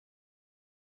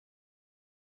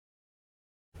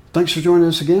Thanks for joining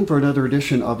us again for another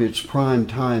edition of It's Prime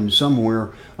Time Somewhere.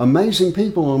 Amazing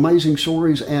people, amazing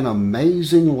stories, and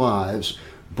amazing lives,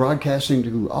 broadcasting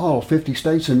to all 50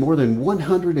 states and more than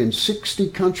 160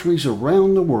 countries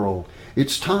around the world.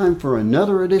 It's time for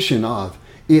another edition of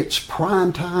It's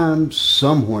Prime Time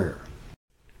Somewhere.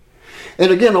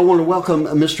 And again, I want to welcome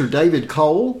Mr. David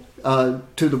Koll to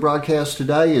the broadcast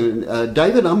today. And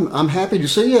David, I'm happy to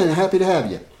see you and happy to have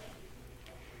you.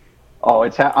 Oh,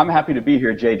 I'm happy to be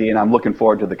here, JD, and I'm looking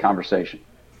forward to the conversation.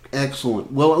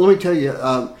 Excellent. Well, let me tell you,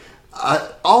 I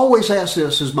always ask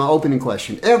this as my opening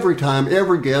question. Every time,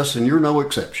 every guest, and you're no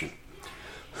exception.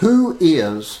 Who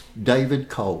is David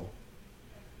Koll?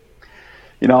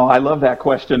 You know, I love that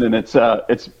question, and it's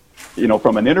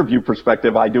from an interview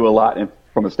perspective, I do a lot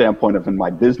from a standpoint of in my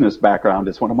business background.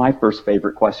 It's one of my first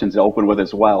favorite questions to open with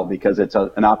as well, because it's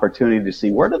an opportunity to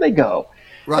see where do they go.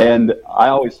 Right. And I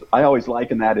always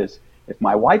liken that as, if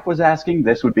my wife was asking,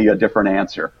 this would be a different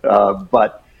answer.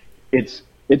 But it's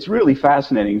really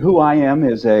fascinating. Who I am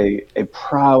is a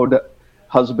proud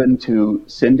husband to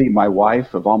Cindy, my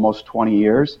wife of almost 20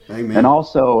 years. Amen. And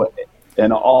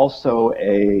also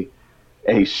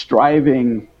a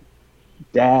striving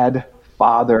dad,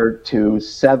 father to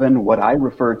 7 what I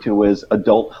refer to as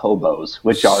adult hobos,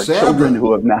 which are 7 children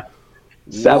who have not.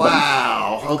 7.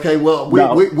 Wow. Okay. Well,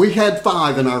 we had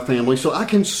 5 in our family, so I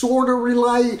can sort of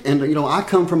relate. And I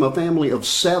come from a family of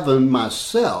 7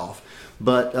 myself,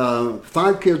 but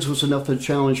 5 kids was enough of a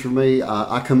challenge for me.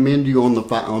 I commend you on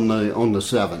the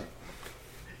 7.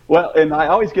 Well, and I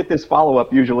always get this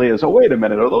follow-up usually is, oh, wait a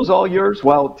minute, are those all yours?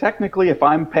 Well, technically, if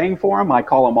I'm paying for them, I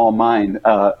call them all mine.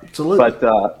 Absolutely.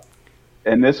 But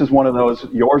and this is one of those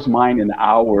yours, mine, and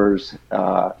ours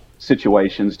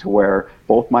situations to where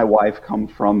both my wife come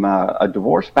from a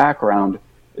divorce background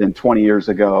 20 years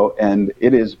ago, and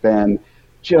it has been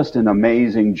just an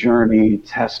amazing journey,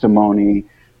 testimony,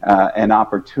 and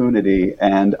opportunity.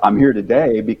 And I'm here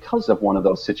today because of one of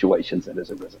those situations that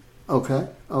has arisen. Okay.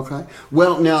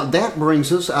 Well, now that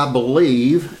brings us, I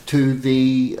believe, to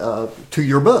to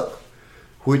your book,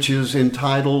 which is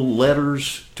entitled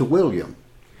Letters to William.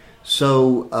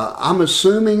 So I'm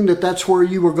assuming that that's where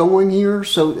you were going here.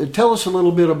 So tell us a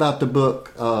little bit about the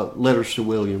book, Letters to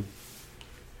William.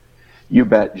 You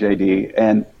bet, JD.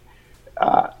 And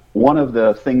one of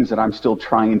the things that I'm still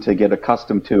trying to get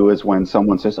accustomed to is when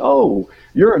someone says, oh,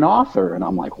 you're an author. And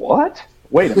I'm like, what?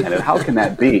 Wait a minute, how can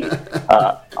that be?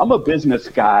 I'm a business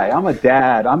guy. I'm a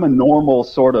dad. I'm a normal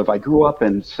I grew up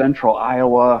in central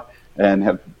Iowa and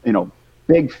have,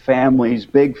 big families,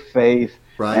 big faith.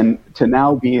 Right. And to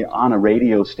now be on a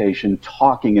radio station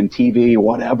talking and TV,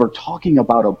 whatever, talking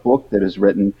about a book that is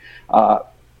written.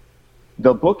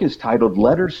 The book is titled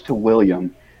Letters to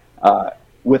William,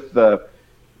 with the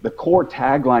core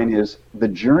tagline is The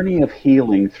Journey of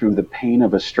Healing Through the Pain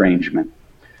of Estrangement.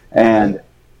 And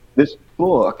this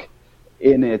book,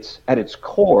 at its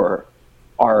core,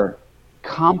 is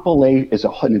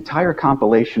an entire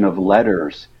compilation of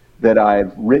letters that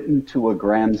I've written to a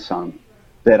grandson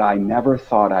that I never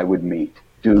thought I would meet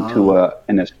due to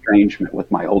an estrangement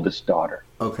with my oldest daughter.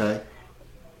 Okay.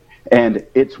 And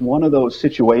it's one of those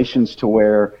situations to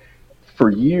where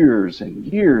for years and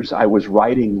years I was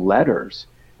writing letters.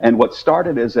 And what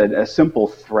started as a simple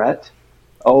threat,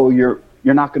 oh, you're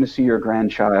not going to see your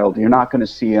grandchild, you're not going to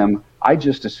see him, I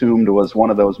just assumed it was one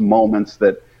of those moments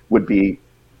that would be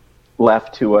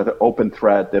left to an open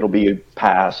threat that'll be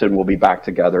passed and we'll be back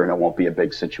together and it won't be a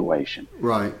big situation.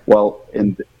 Right. Well,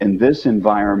 in this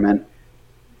environment,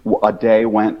 a day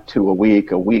went to a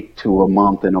week to a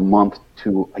month, and a month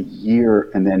to a year,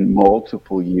 and then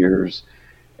multiple years.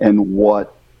 And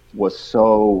what was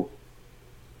so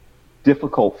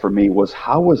difficult for me was,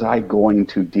 how was I going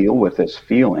to deal with this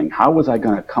feeling? How was I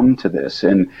going to come to this?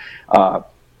 And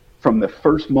from the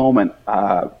first moment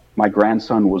my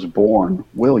grandson was born,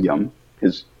 William,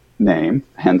 his name,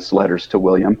 hence Letters to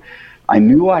William, I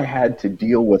knew I had to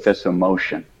deal with this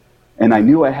emotion. And I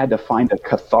knew I had to find a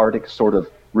cathartic sort of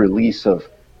release of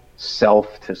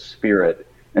self to spirit.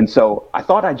 And so I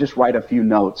thought I'd just write a few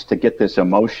notes to get this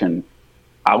emotion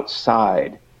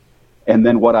outside. And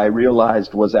then what I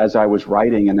realized was, as I was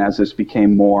writing and as this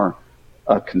became more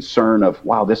a concern of,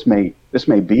 wow, this may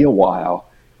be a while,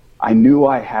 I knew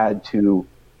I had to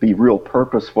be real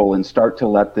purposeful and start to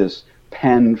let this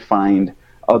pen find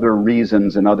other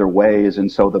reasons and other ways.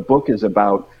 And so the book is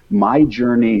about my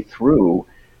journey through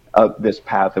this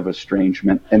path of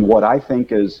estrangement. And what I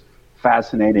think is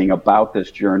fascinating about this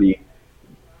journey,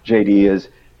 JD, is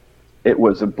it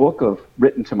was a book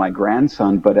written to my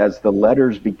grandson, but as the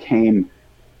letters became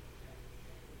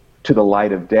to the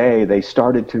light of day, they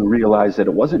started to realize that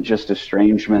it wasn't just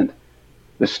estrangement.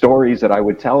 The stories that I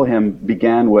would tell him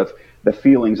began with the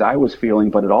feelings I was feeling,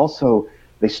 but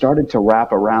they started to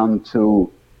wrap around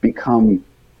to become,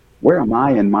 where am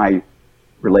I in my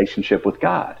relationship with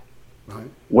God? Right.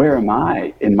 Where am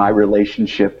I in my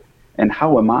relationship, and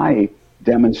how am I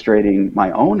demonstrating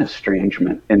my own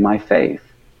estrangement in my faith?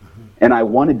 And I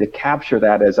wanted to capture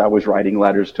that as I was writing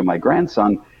letters to my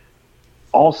grandson,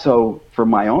 also for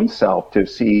my own self, to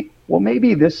see, well,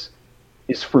 maybe this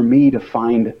is for me to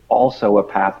find also a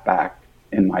path back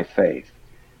in my faith.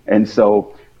 And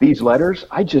so these letters,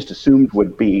 I just assumed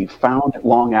would be found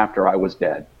long after I was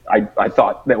dead. I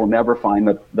thought they will never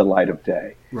find the light of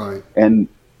day. Right. And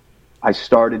I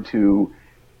started to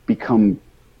become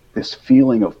this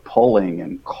feeling of pulling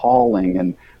and calling.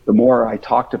 And the more I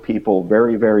talked to people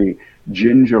very, very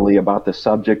gingerly about the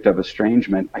subject of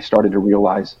estrangement, I started to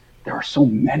realize there are so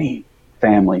many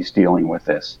families dealing with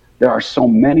this. There are so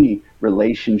many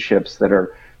relationships that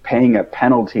are paying a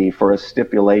penalty for a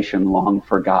stipulation long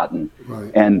forgotten.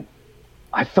 Right. And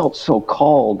I felt so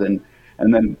called. And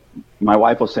then my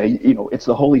wife will say, it's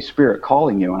the Holy Spirit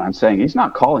calling you. And I'm saying, he's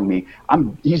not calling me.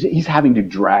 He's having to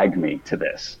drag me to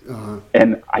this.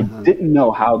 And I didn't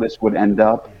know how this would end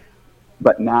up.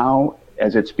 But now,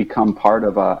 as it's become part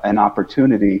of an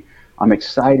opportunity, I'm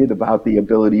excited about the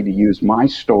ability to use my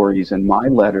stories and my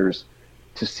letters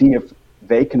to see if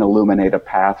they can illuminate a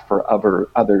path for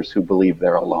others who believe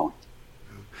they're alone.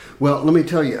 Well, let me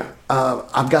tell you,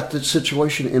 I've got this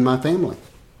situation in my family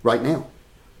right now.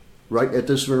 Right at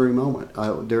this very moment,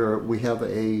 we have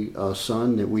a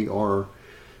son that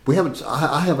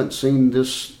I haven't seen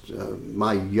this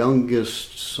my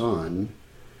youngest son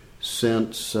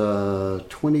since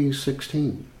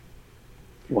 2016.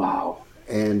 Wow!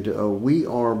 And we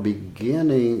are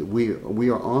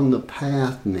on the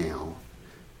path now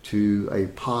to a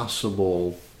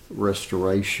possible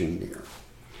restoration there.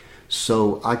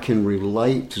 So I can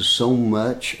relate to so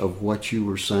much of what you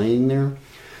were saying there.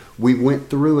 We went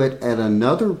through it at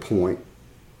another point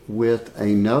with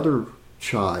another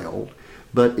child,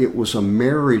 but it was a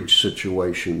marriage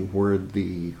situation where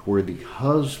the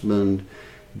husband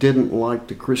didn't like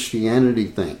the Christianity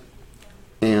thing,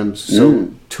 and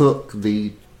so took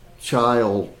the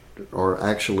child, or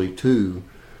actually two,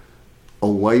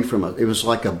 away from it. It was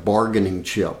like a bargaining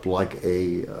chip, like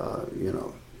a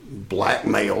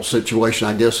blackmail situation,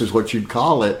 I guess is what you'd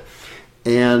call it.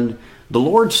 And the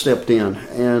Lord stepped in,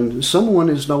 and someone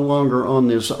is no longer on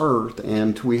this earth,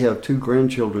 and we have two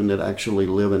grandchildren that actually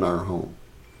live in our home.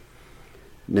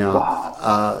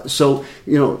 Now, so,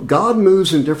 God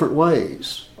moves in different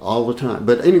ways all the time.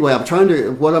 But anyway,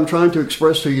 what I'm trying to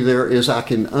express to you there is I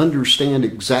can understand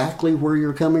exactly where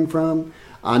you're coming from.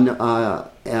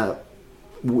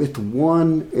 With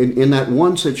in that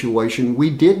one situation, we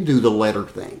did do the letter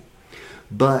thing,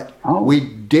 but we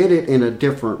did it in a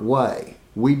different way.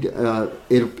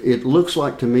 It looks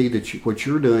like to me that what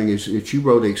you're doing is that you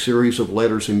wrote a series of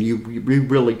letters and you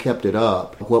really kept it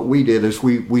up. What we did is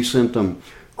we sent them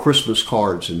Christmas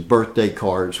cards and birthday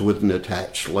cards with an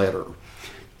attached letter,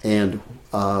 and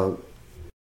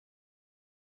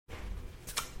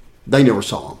they never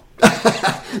saw them.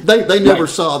 They never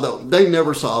saw them. They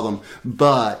never saw them,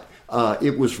 but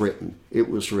it was written. It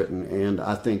was written, and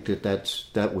I think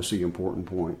that was the important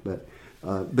point. But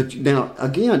now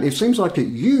again, it seems like that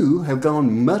you have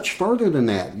gone much further than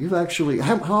that. You've actually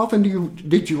how often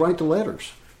did you write the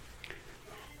letters?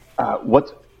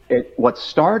 What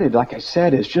started, like I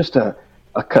said, is just a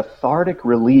cathartic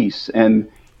release, and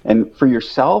for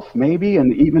yourself maybe,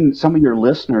 and even some of your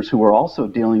listeners who are also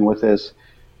dealing with this.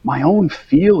 My own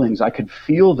feelings, I could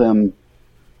feel them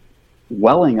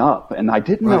welling up, and I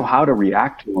didn't know how to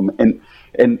react to them. And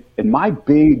in my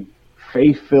big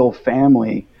faith-filled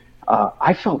family,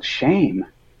 I felt shame.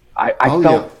 I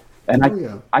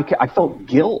felt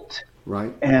guilt.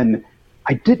 Right. And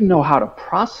I didn't know how to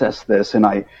process this, and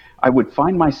I would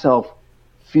find myself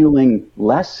feeling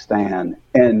less than.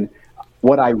 And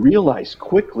what I realized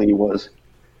quickly was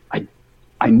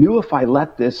I knew if I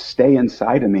let this stay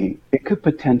inside of me, it could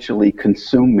potentially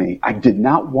consume me. I did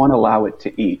not want to allow it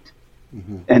to eat.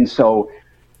 Mm-hmm. And so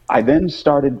I then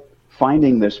started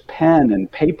finding this pen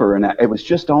and paper, and it was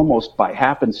just almost by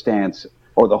happenstance,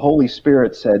 or the Holy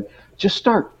Spirit said, just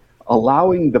start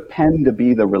allowing the pen to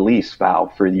be the release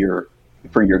valve for your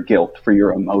guilt, for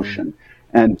your emotion.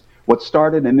 And what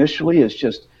started initially is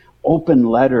just open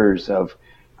letters of,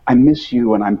 I miss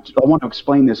you, and I want to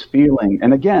explain this feeling.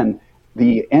 And again,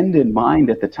 the end in mind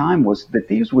at the time was that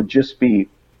these would just be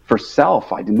for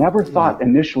self. I never thought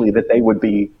initially that they would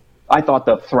be, I thought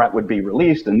the threat would be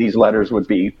released and these letters would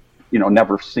be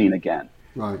never seen again.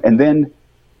 Right. And then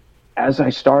as I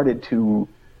started to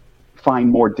find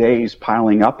more days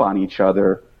piling up on each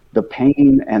other, the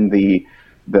pain and the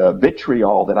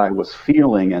vitriol that I was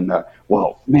feeling, and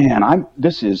why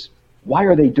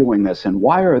are they doing this, and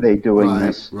why are they doing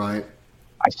this? Right.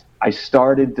 I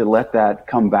started to let that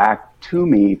come back to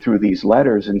me through these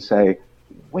letters and say,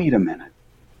 wait a minute,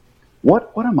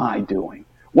 what am I doing?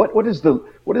 What is the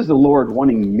Lord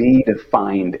wanting me to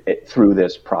find it through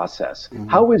this process? Mm-hmm.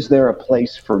 How is there a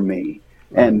place for me?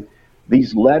 Right. And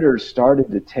these letters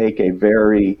started to take a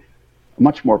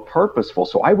much more purposeful.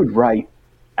 So I would write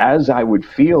as I would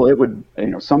feel. It would,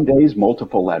 some days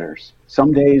multiple letters.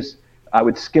 Some days I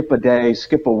would skip a day,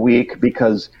 skip a week,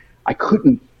 because I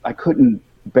couldn't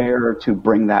bear to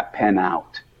bring that pen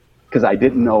out, because I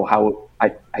didn't know how.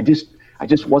 I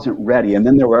just wasn't ready. And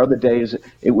then there were other days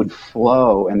it would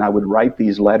flow, and I would write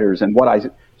these letters. And what I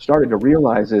started to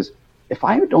realize is, if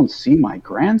I don't see my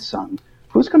grandson,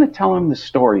 who's going to tell him the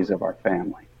stories of our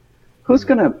family? Who's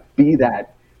going to be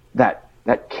that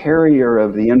carrier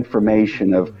of the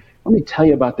information of, let me tell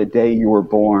you about the day you were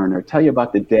born, or tell you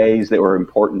about the days that were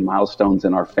important milestones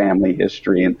in our family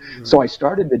history. And so I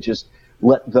started to just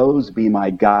let those be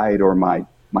my guide, or my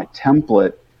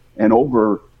template. And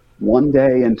over one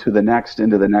day into the next,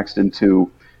 and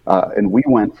we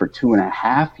went for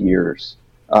 2.5 years.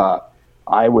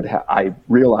 I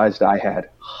realized I had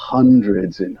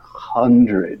hundreds and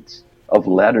hundreds of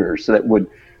letters that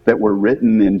were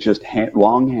written in just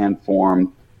longhand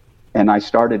form, and I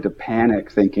started to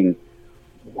panic, thinking,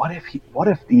 what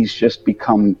if these just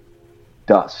become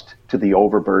dust to the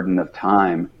overburden of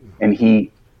time, and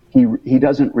he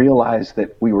doesn't realize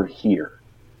that we were here?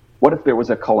 What if there was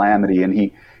a calamity and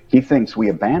he thinks we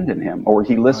abandoned him, or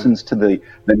he listens to the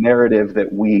narrative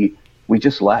that we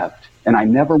just left? And I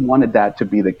never wanted that to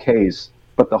be the case,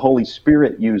 but the Holy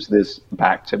Spirit used this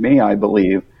back to me, I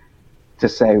believe, to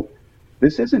say,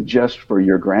 this isn't just for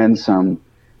your grandson.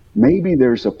 Maybe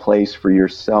there's a place for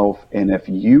yourself, and if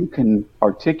you can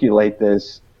articulate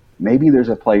this, maybe there's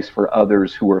a place for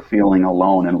others who are feeling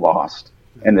alone and lost,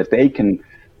 and that they can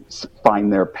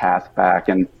find their path back.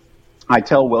 And I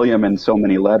tell William in so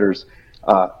many letters,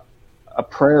 a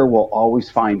prayer will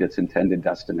always find its intended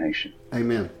destination.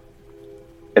 Amen.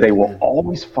 They will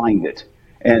always find it.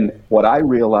 And what I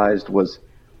realized was,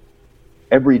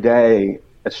 every day,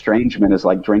 estrangement is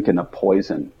like drinking a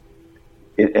poison.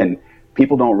 And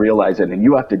people don't realize it, and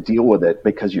you have to deal with it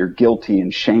because you're guilty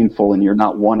and shameful, and you're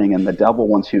not wanting, and the devil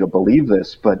wants you to believe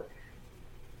this. But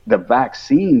the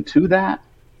vaccine to that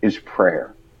is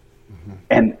prayer. Mm-hmm.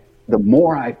 And the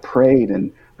more I prayed,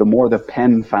 and the more the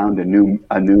pen found a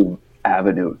new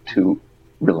avenue to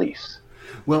release.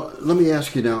 Well, let me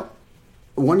ask you now,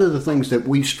 one of the things that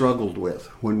we struggled with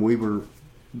when we were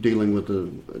dealing with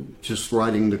just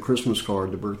writing the Christmas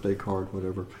card, the birthday card,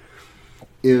 whatever,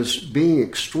 is being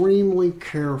extremely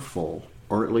careful,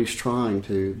 or at least trying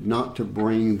to, not to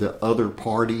bring the other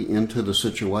party into the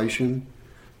situation.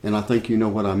 And I think you know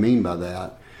what I mean by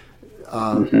that.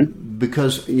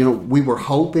 Because, we were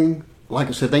hoping, like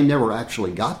I said, they never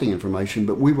actually got the information,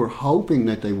 but we were hoping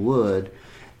that they would.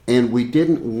 And we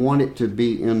didn't want it to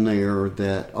be in there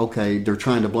that, okay, they're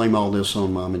trying to blame all this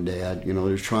on mom and dad.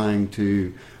 They're trying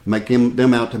to make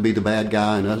them out to be the bad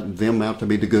guy and them out to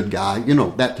be the good guy,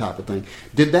 that type of thing.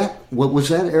 Was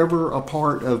that ever a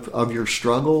part of your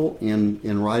struggle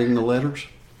in writing the letters?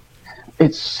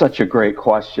 It's such a great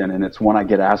question, and it's one I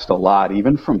get asked a lot,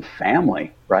 even from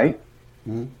family, right?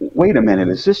 Mm-hmm. Wait a minute,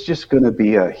 is this just going to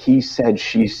be a he said,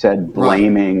 she said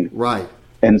blaming? Right.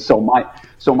 And so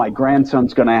my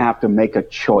grandson's going to have to make a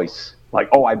choice, like,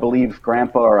 oh, I believe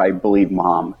grandpa or I believe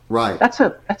mom. Right. That's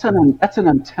an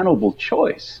untenable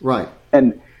choice. Right.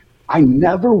 And I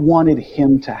never wanted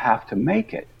him to have to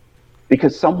make it,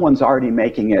 because someone's already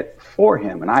making it for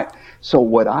him. So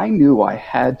what I knew I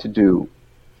had to do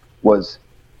was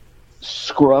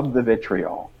scrub the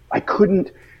vitriol. I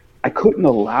couldn't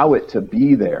allow it to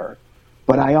be there.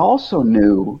 But I also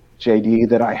knew, JD,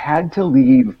 that I had to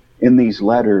leave in these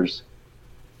letters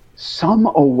some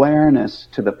awareness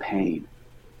to the pain,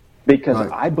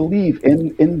 because I believe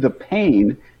in the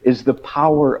pain is the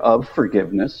power of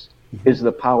forgiveness, is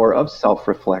the power of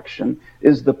self-reflection,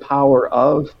 is the power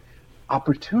of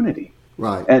opportunity.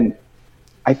 Right. And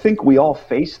I think we all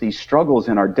face these struggles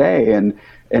in our day,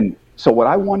 and so what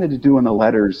I wanted to do in the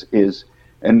letters is,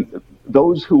 and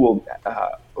those who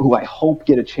I hope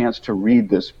get a chance to read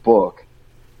this book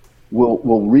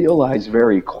will realize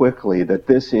very quickly that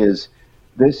this is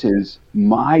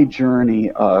my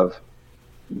journey of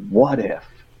what if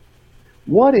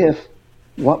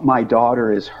what my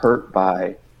daughter is hurt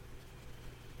by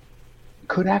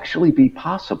could actually be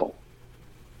possible.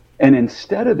 And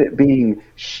instead of it being,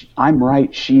 I'm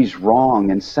right, she's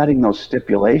wrong, and setting those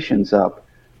stipulations up,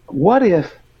 what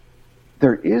if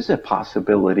there is a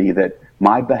possibility that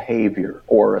my behavior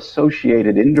or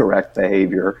associated indirect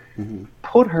behavior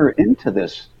put her into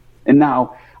this? And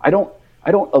now I don't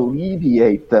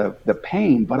alleviate the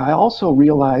pain, but I also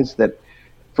realize that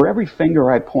for every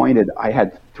finger I pointed, I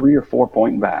had 3 or 4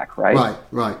 pointing back, right?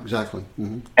 Right, exactly.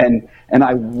 And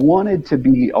I wanted to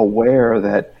be aware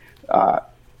that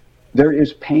there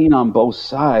is pain on both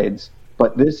sides,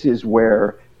 but this is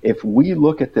where, if we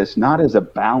look at this not as a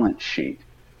balance sheet,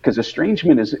 because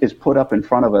estrangement is put up in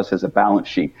front of us as a balance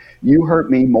sheet. You hurt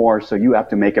me more, so you have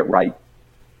to make it right.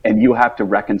 And you have to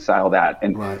reconcile that.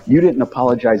 And you didn't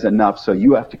apologize enough, so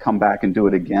you have to come back and do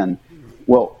it again.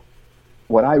 Well,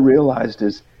 what I realized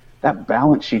is that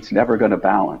balance sheet's never going to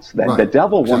balance. That the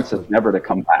devil wants us never to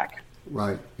come back.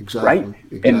 Right, exactly. Right?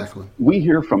 Exactly. And we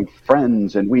hear from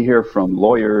friends, and we hear from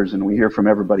lawyers, and we hear from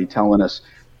everybody telling us,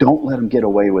 don't let them get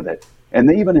away with it. And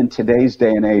even in today's day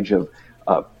and age of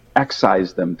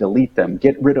excise them, delete them,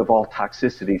 get rid of all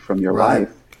toxicity from your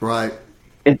life. Right.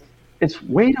 It's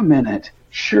wait a minute.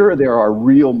 Sure, there are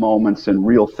real moments and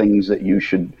real things that you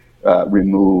should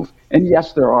remove. And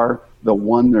yes, there are the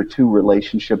 1 or 2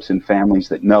 relationships in families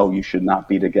that no, you should not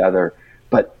be together.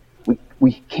 But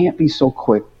we can't be so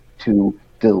quick to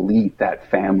delete that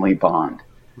family bond.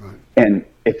 Right. And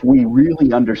if we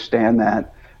really understand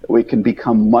that, we can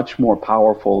become much more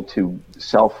powerful to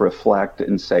self-reflect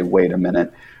and say, wait a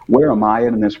minute, where am I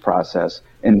in this process?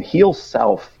 And heal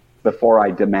self before I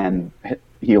demand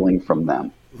healing from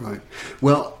them. Right.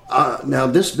 Well, now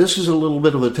this is a little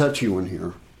bit of a touchy one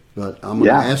here, but I'm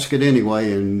going to ask it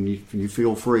anyway, and you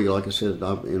feel free. Like I said,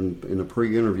 in a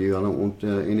pre-interview, I don't want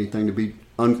anything to be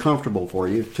uncomfortable for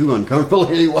you, too uncomfortable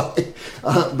anyway.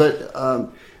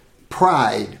 But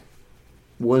pride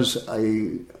was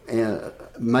a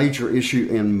major issue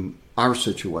in our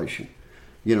situation.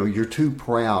 You know, you're too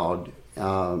proud,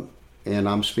 and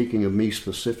I'm speaking of me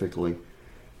specifically.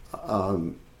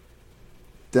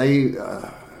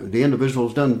 The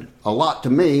individual's done a lot to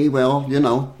me. Well, you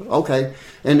know, okay.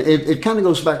 And it kind of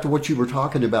goes back to what you were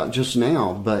talking about just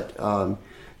now, but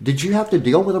did you have to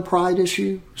deal with a pride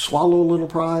issue? Swallow a little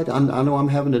pride? I know I'm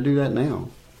having to do that now.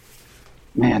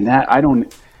 Man,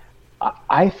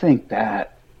 I think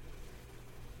that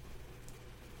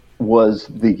was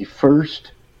the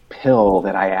first pill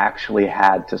that I actually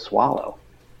had to swallow.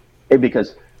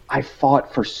 Because I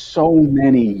fought for so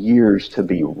many years to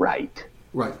be right.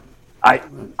 Right.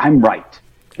 I'm right.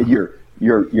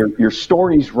 Your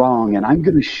story's wrong, and I'm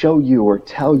going to show you or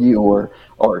tell you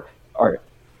or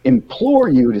implore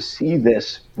you to see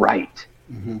this right.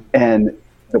 And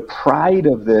the pride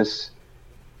of this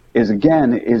is in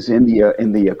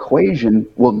the equation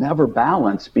will never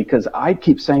balance, because I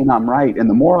keep saying I'm right, and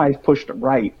the more I pushed it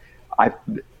right,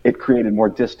 it created more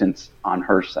distance on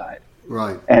her side.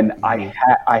 Right. And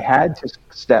I had to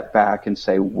step back and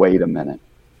say, wait a minute.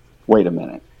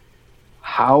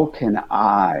 How can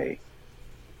I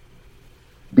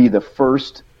be the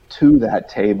first to that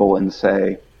table and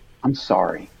say, I'm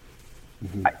sorry?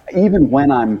 Even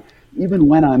when I'm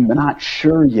not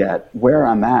sure yet where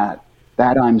I'm at,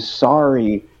 that I'm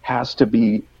sorry has to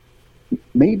be,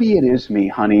 maybe it is me,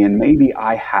 honey, and maybe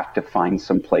I have to find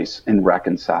some place and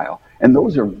reconcile. And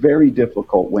those are very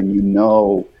difficult when you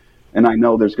know. And I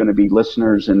know there's going to be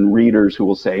listeners and readers who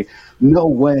will say, no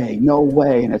way.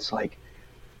 And it's like,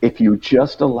 if you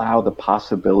just allow the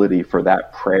possibility for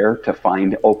that prayer to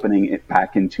find opening it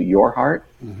back into your heart,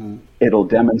 it'll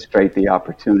demonstrate the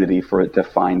opportunity for it to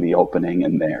find the opening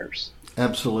in theirs.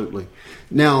 Absolutely.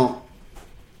 Now,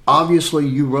 obviously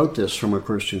you wrote this from a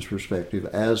Christian's perspective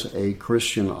as a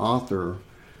Christian author.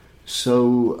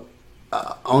 So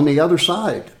on the other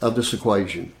side of this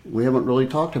equation, we haven't really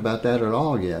talked about that at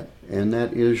all yet. And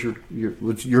that is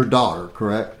your daughter,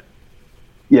 correct?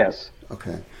 Yes.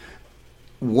 Okay.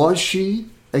 Was she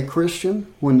a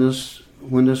Christian when this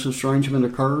estrangement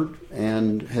occurred?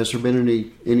 And has there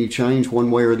been any change one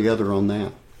way or the other on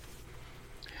that?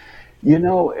 You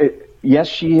know, yes,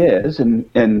 she is.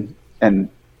 And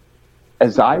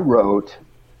as I wrote,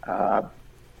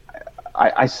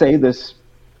 I say this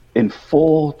in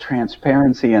full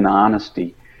transparency and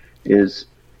honesty, is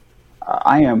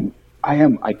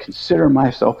I consider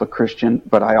myself a Christian,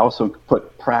 but I also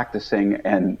put practicing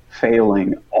and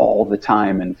failing all the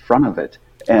time in front of it.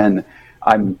 And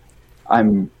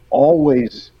I'm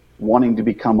always wanting to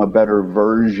become a better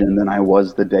version than I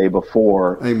was the day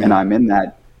before. Amen. And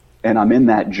I'm in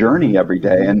that journey every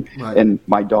day. And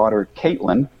my daughter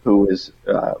Caitlin, who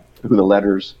the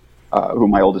letters who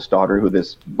my oldest daughter, who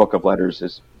this book of letters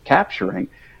is capturing,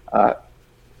 I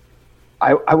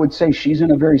would say she's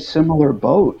in a very similar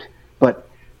boat. But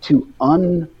to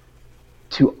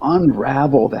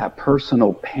unravel that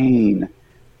personal pain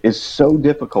is so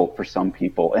difficult for some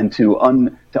people, and to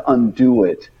undo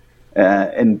it,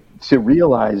 and to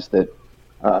realize that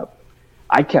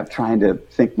I kept trying to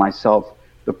think myself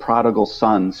the prodigal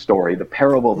son story, the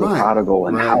parable of the prodigal,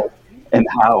 and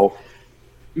how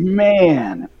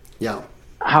man,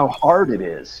 how hard it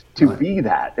is to be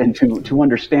that, and to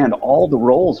understand all the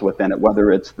roles within it,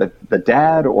 whether it's the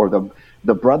dad or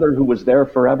the brother who was there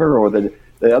forever, or the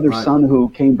other son who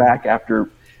came back after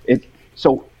it.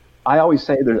 So I always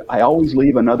say that I always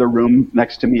leave another room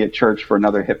next to me at church for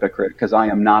another hypocrite, because I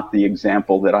am not the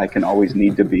example that I can always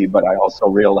need to be, but I also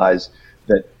realize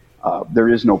that there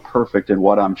is no perfect in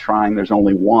what I'm trying. There's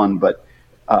only one. But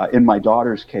in my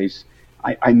daughter's case,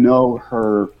 I know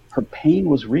her pain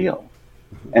was real.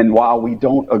 And while we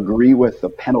don't agree with the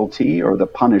penalty or the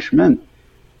punishment,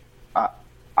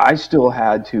 I still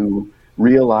had to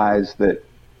realize that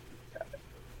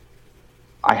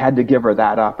I had to give her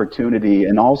that opportunity,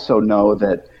 and also know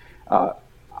that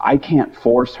I can't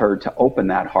force her to open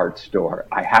that heart's door.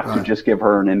 I have to just give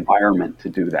her an environment to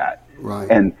do that.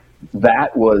 And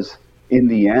that was, in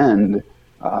the end,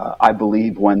 I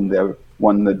believe, when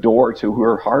the door to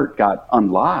her heart got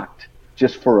unlocked,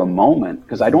 just for a moment,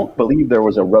 because I don't believe there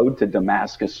was a road to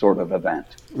Damascus sort of event.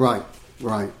 Right.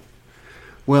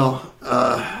 Well,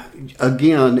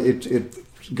 again, it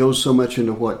goes so much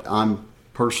into what I'm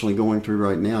personally going through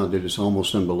right now that it's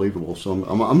almost unbelievable. So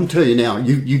I'm going to tell you now.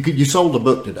 You sold a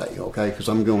book today, okay? Because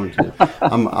I'm going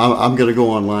to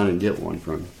go online and get one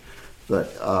from you.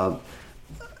 But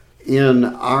in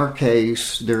our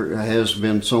case, there has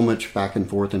been so much back and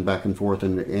forth,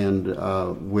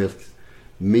 and with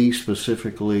me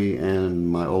specifically and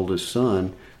my oldest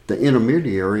son, the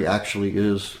intermediary actually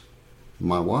is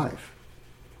my wife.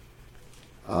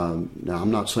 Now,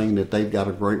 I'm not saying that they've got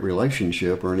a great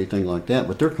relationship or anything like that,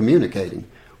 but they're communicating.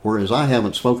 Whereas I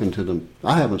haven't spoken to them.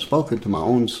 I haven't spoken to my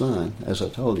own son, as I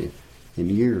told you, in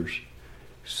years.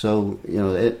 So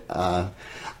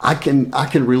I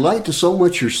can relate to so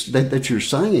much that you're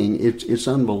saying. It's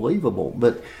unbelievable.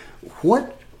 But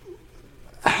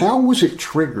how was it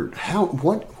triggered?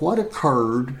 What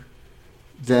occurred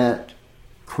that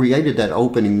created that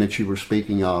opening that you were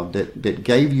speaking of, that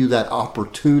gave you that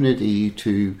opportunity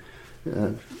to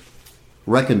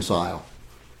reconcile?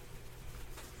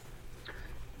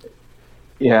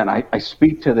 Yeah, and I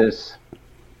speak to this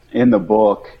in the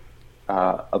book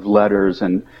of letters,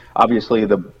 and obviously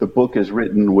the book is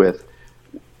written with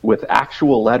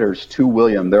actual letters to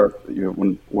William. There,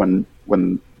 when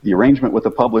the arrangement with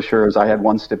the publishers, I had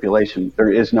one stipulation: there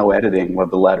is no editing of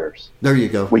the letters. There you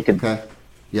go. We can. Okay.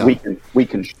 Yeah. We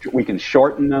can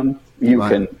shorten them. You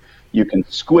can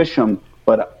squish them,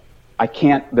 but I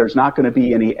can't. There's not going to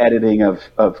be any editing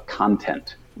of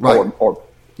content or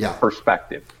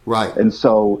perspective. Right. And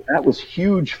so that was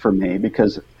huge for me,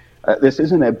 because this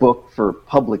isn't a book for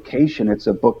publication; it's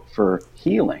a book for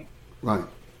healing. Right.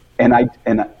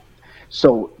 And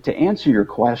so to answer your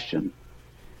question,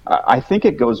 I think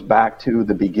it goes back to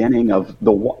the beginning of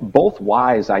both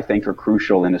whys. I think are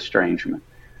crucial in estrangement.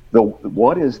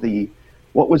 What was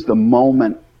the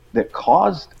moment that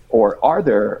caused, or are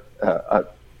there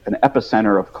an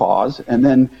epicenter of cause, and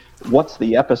then what's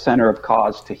the epicenter of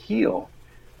cause to heal?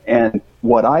 And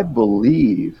what I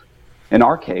believe, in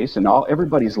our case, and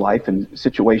everybody's life and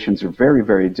situations are very,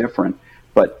 very different,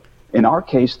 but in our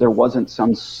case, there wasn't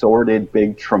some sordid,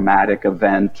 big traumatic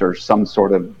event or some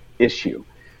sort of issue.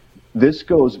 This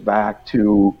goes back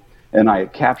to, and I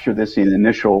capture this in the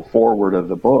initial foreword of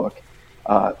the book,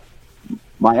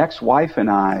 my ex-wife and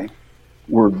I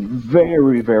were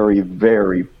very, very,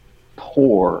 very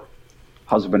poor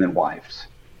husband and wives.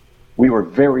 We were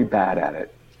very bad at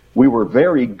it. We were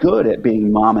very good at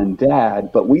being mom and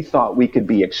dad, but we thought we could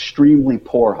be extremely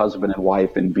poor husband and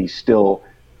wife and be still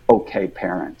okay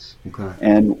parents. Okay.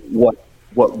 And what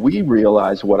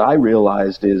I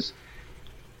realized is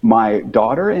my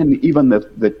daughter, and even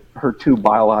her two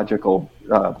biological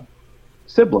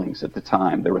siblings at the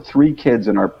time, there were 3 kids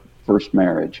in our first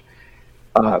marriage,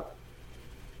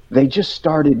 they just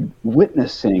started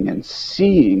witnessing and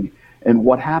seeing, and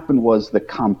what happened was the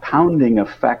compounding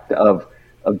effect of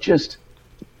just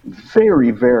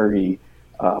very, very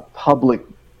public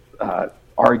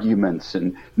arguments,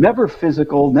 and never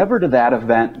physical, never to that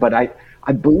event, but I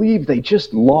believe they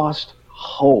just lost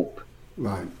hope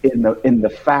in the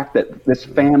fact that this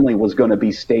family was going to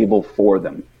be stable for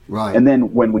them. Right. And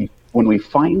then when we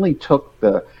finally took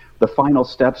the final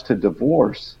steps to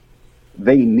divorce,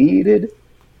 they needed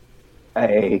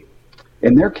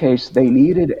in their case, they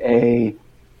needed an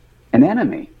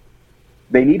enemy.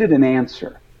 They needed an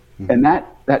answer. And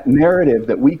that narrative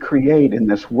that we create in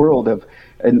this world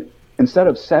instead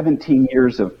of 17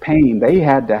 years of pain, they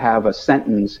had to have a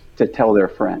sentence to tell their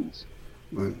friends.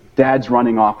 Right. Dad's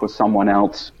running off with someone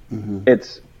else.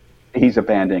 He's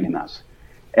abandoning us.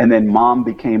 And then mom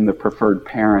became the preferred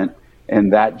parent,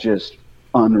 and that just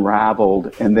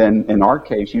unraveled. And then in our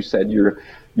case, you said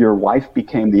your wife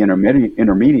became the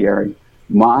intermediary.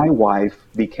 My wife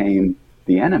became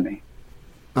the enemy.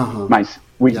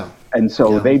 And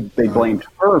so they blamed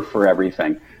her for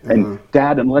everything. And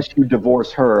Dad, unless you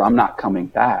divorce her, I'm not coming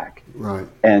back. Right.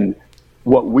 And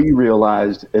what we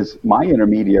realized is my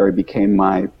intermediary became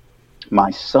my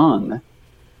son,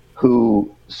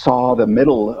 who saw the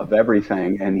middle of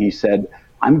everything, and he said,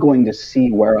 I'm going to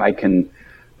see where I can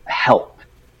help.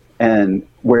 And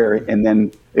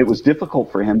then it was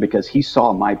difficult for him because he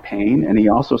saw my pain, and he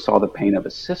also saw the pain of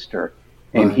his sister,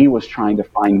 and he was trying to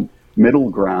find middle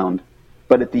ground.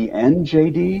 But at the end,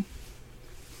 JD,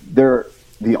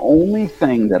 the only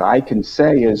thing that I can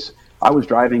say is I was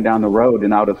driving down the road,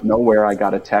 and out of nowhere I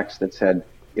got a text that said,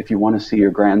 if you want to see your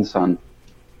grandson,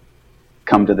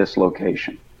 come to this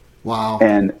location. Wow.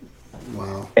 And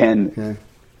Okay.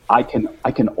 I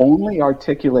can only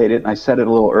articulate it, and I said it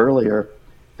a little earlier,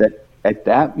 that at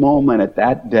that moment, at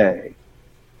that day,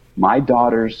 my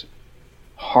daughter's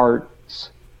heart's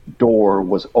door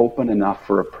was open enough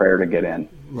for a prayer to get in.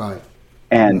 Right.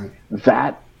 And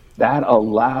that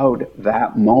allowed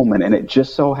that moment, and it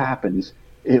just so happens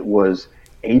it was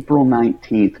April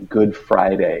 19th, Good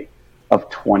Friday of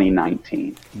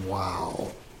 2019.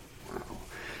 Wow.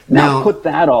 Now put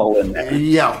that all in there.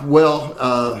 Yeah,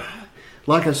 well,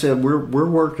 like I said, we're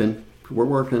working. We're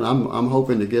working. I'm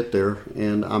hoping to get there,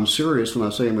 and I'm serious when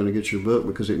I say I'm going to get your book,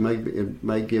 because it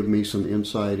may give me some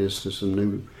insight as to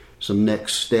some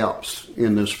next steps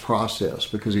in this process,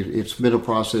 because it's been a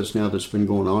process now that's been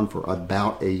going on for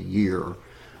about a year,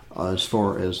 as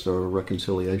far as the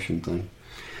reconciliation thing.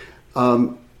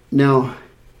 Now,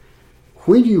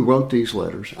 when you wrote these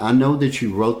letters, I know that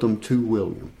you wrote them to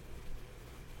William.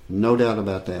 No doubt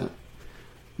about that.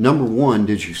 Number one,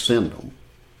 did you send them?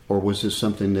 Or was this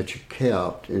something that you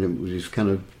kept and it was just kind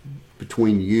of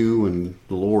between you and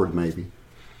the Lord maybe?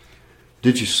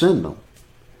 Did you send them?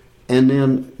 And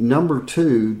then number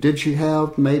two, did you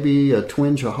have maybe a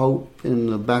twinge of hope in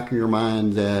the back of your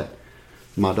mind that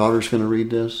my daughter's going to read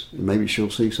this and maybe she'll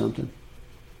see something?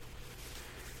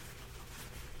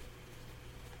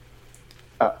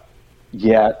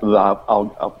 Yeah,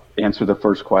 I'll answer the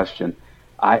first question.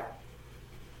 I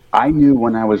knew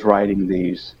when I was writing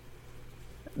these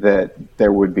that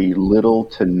there would be little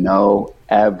to no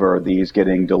ever these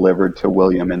getting delivered to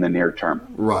William in the near term.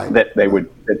 Right. That they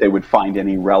would find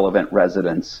any relevant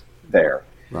residence there.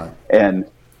 Right. And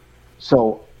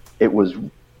so it was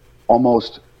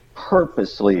almost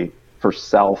purposely for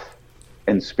self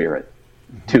and spirit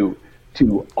to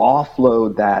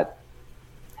offload that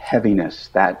heaviness,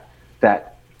 that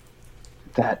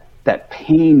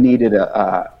pain needed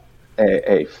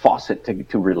a faucet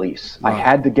to release. Right. I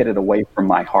had to get it away from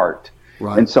my heart.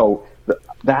 Right. And so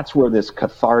that's where this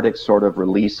cathartic sort of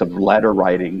release of letter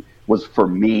writing was for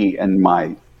me and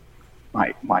my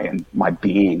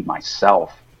being,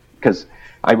 myself. Because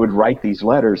I would write these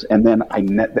letters and then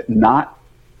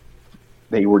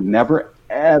they were never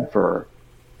ever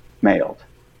mailed.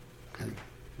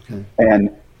 Okay.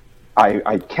 And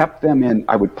I kept them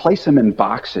I would place them in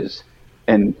boxes,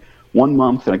 and 1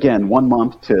 month, and again, 1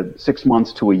 month to 6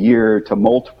 months to a year to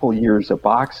multiple years of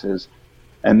boxes.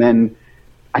 And then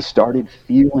I started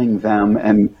feeling them.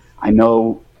 And I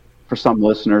know for some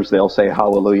listeners, they'll say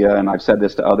hallelujah. And I've said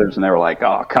this to others and they were like,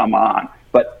 oh, come on.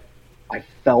 But I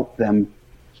felt them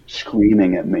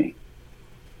screaming at me.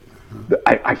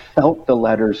 I felt the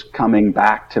letters coming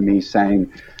back to me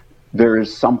saying, there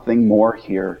is something more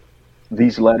here.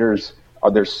 These letters,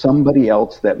 there's somebody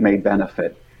else that may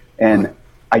benefit. And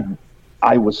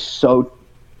I was so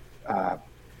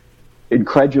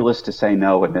incredulous to say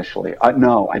no initially.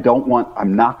 No, I don't want,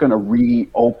 I'm not going to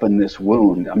reopen this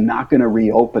wound. I'm not going to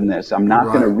reopen this. I'm not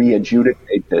going to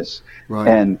re-adjudicate this. Right.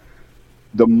 And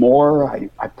the more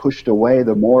I pushed away,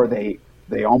 the more they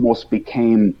almost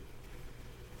became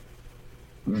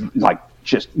like,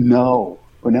 just no,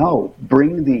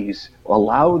 bring these,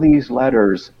 allow these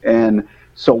letters. And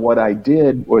so what I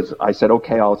did was I said,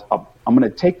 okay, I'm going to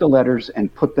take the letters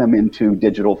and put them into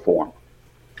digital form.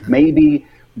 Maybe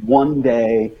one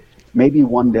day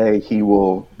he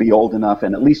will be old enough,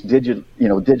 and at least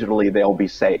digitally they'll be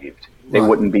saved. they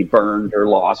wouldn't be burned or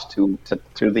lost to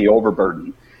the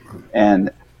overburden. And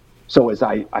so as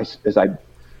I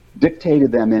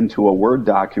dictated them into a Word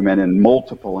document and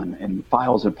multiple and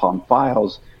files upon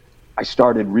files, I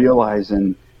started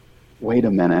realizing, wait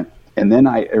a minute. And then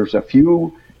there's a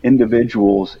few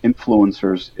individuals,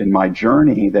 influencers in my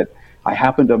journey that I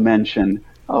happened to mention,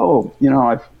 how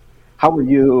are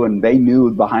you? And they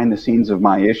knew behind the scenes of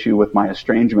my issue with my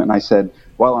estrangement. And I said,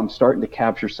 well, I'm starting to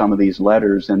capture some of these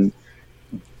letters. And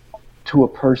to a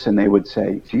person, they would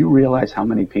say, do you realize how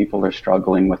many people are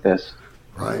struggling with this?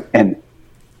 Right. And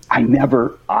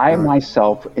I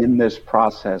myself in this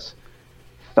process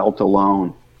felt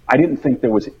alone. I didn't think there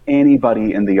was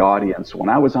anybody in the audience. When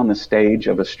I was on the stage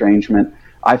of estrangement,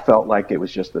 I felt like it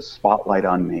was just the spotlight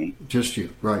on me. Just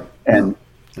you, right. And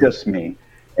just me.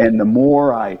 And the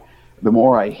more I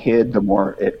hid, the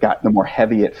more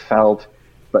heavy it felt.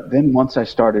 But then once I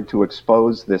started to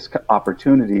expose this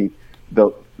opportunity,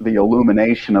 the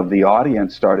illumination of the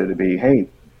audience started to be, hey,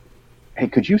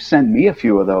 could you send me a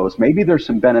few of those? Maybe there's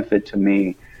some benefit to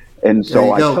me. And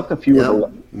so I took a few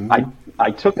of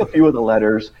I took a few of the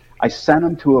letters, I sent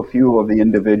them to a few of the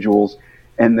individuals,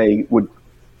 and they would,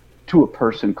 to a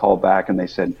person, call back and they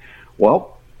said,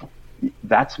 well,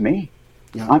 that's me.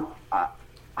 Yeah.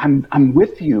 I'm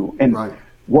with you. And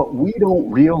what we don't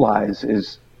realize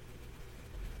is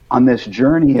on this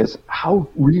journey is how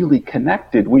really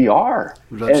connected we are.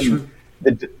 That's true.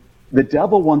 The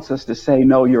devil wants us to say,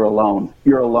 no, you're alone.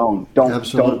 You're alone. Don't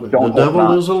Absolutely. Don't the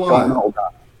devil is a liar. Don't hold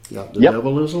on. Yeah, the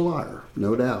devil is a liar,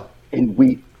 no doubt. And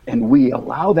we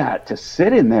allow that to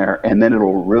sit in there, and then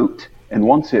it'll root. And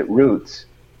once it roots,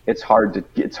 it's hard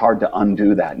to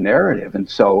undo that narrative. And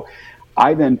so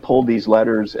I then pulled these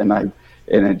letters, and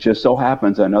it just so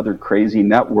happens another crazy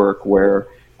network where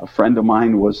a friend of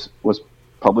mine was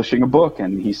publishing a book,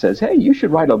 and he says, hey,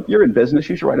 you're in business,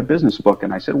 you should write a business book.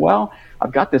 And I said, well,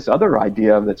 I've got this other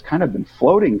idea that's kind of been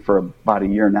floating for about a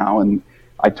year now. And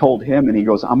I told him, and he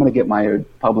goes, I'm going to get my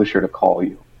publisher to call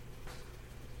you.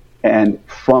 And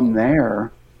from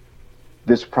there,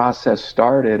 this process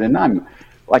started. And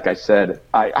like I said,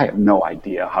 I have no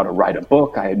idea how to write a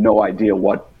book. I had no idea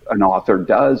what an author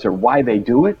does or why they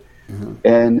do it. Mm-hmm.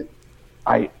 And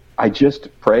I just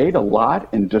prayed a lot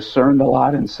and discerned a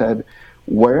lot and said,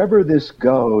 wherever this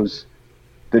goes,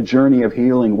 the journey of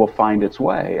healing will find its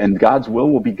way, and God's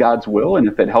will be God's will. And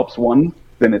if it helps one,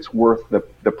 then it's worth the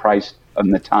price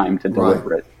and the time to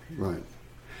deliver it. Right.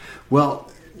 Well,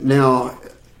 now,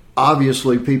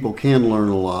 obviously people can learn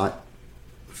a lot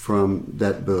from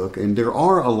that book, and there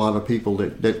are a lot of people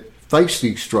that face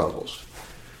these struggles.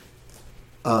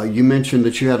 You mentioned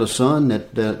that you had a son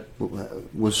that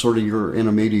was sort of your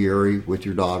intermediary with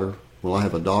your daughter. Well, I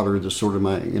have a daughter that's sort of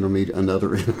my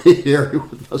another intermediary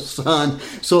with a son.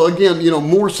 So again,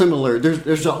 more similar.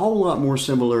 There's a whole lot more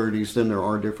similarities than there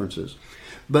are differences.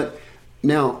 But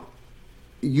now,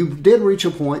 you did reach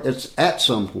a point, at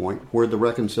some point, where the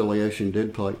reconciliation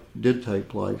did take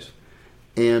place.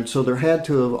 And so there had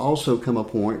to have also come a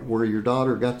point where your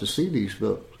daughter got to see these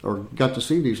books, or got to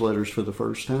see these letters for the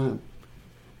first time.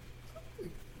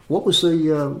 What was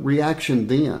the reaction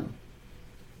then?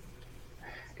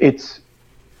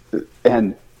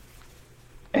 And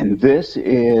this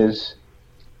is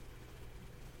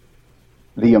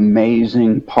the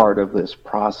amazing part of this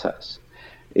process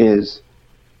is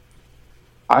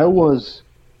I was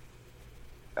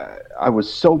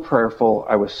so prayerful.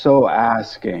 I was so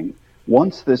asking.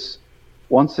 Once this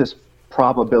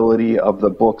probability of the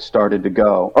book started to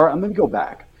go, or I'm going to go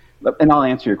back, and I'll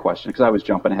answer your question because I was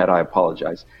jumping ahead. I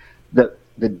apologize.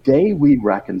 The day we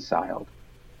reconciled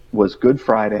was Good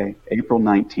Friday, April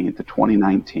 19th of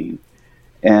 2019.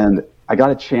 And I got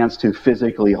a chance to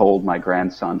physically hold my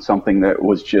grandson, something that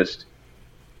was just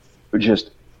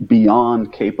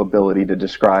beyond capability to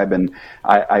describe. And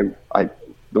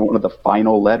one of the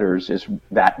final letters is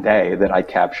that day that I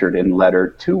captured in letter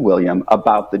to William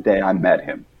about the day I met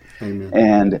him.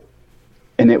 Amen.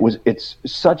 And it's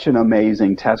such an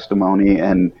amazing testimony,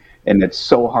 and it's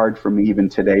so hard for me even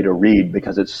today to read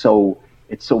because it's so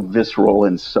visceral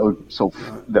and so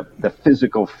the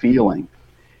physical feeling.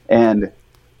 And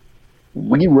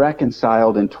we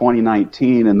reconciled in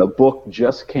 2019, and the book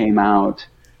just came out,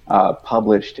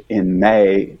 published in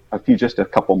May, just a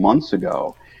couple months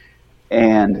ago.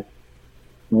 And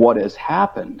what has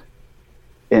happened,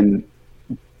 and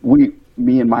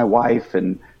me and my wife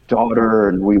and daughter,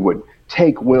 and we would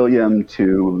take William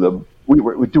to we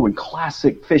were doing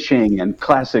classic fishing and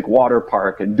classic water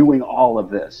park and doing all of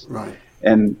this. Right.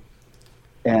 And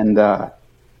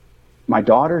my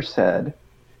daughter said,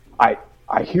 I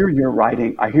hear you're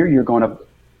writing, I hear you're going to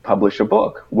publish a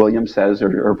book. William says, or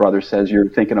her brother says, you're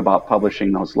thinking about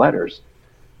publishing those letters.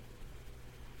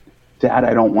 Dad,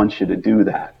 I don't want you to do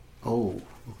that. Oh,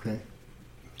 okay.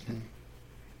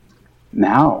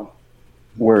 Now,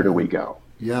 where do we go?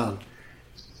 Yeah.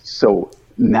 So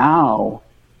now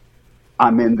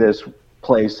I'm in this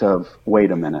place of,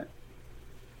 wait a minute.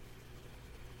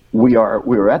 We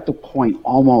are at the point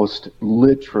almost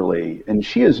literally, and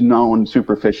she has known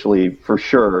superficially for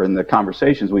sure in the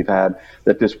conversations we've had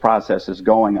that this process is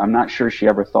going. I'm not sure she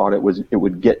ever thought it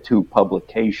would get to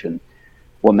publication.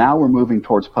 Well, now we're moving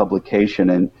towards publication,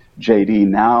 and JD,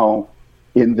 now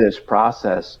in this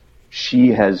process, she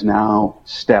has now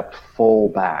stepped full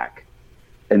back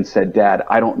and said, Dad,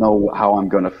 I don't know how I'm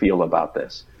going to feel about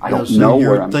this. I don't know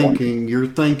where I'm going. You're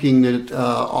thinking that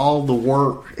all the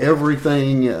work,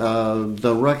 everything,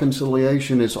 the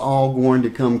reconciliation is all going to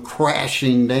come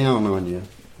crashing down on you.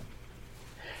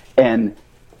 And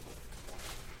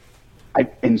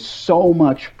in so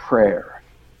much prayer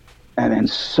and in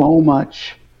so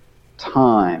much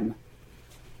time,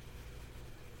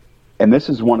 and this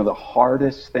is one of the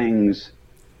hardest things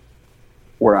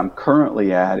where I'm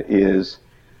currently at, is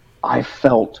I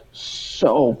felt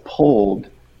so pulled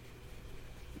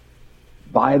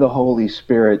by the Holy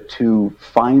Spirit to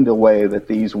find a way that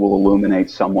these will illuminate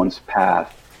someone's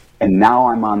path. And now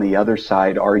I'm on the other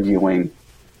side arguing,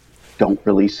 don't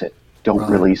release it. Don't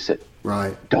release it.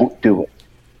 Right. Don't do it.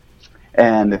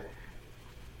 And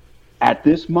at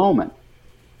this moment,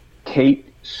 Kate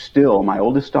still, my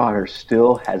oldest daughter,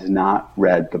 still has not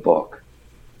read the book.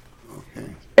 Okay.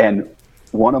 And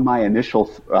one of my initial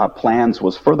plans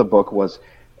was for the book was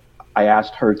I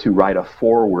asked her to write a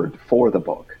foreword for the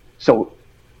book. So,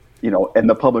 and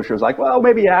the publisher was like, well,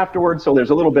 maybe afterwards. So there's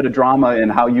a little bit of drama in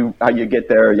how you get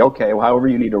there. Okay, well, however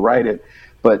you need to write it.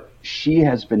 But she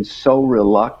has been so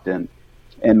reluctant,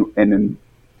 and in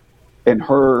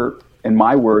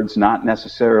my words, not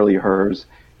necessarily hers,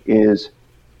 is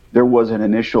there was an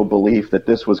initial belief that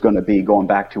this was going to be, going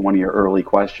back to one of your early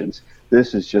questions,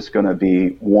 this is just going to be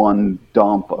one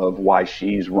dump of why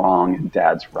she's wrong and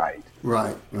Dad's right.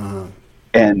 Right. Uh-huh.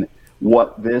 And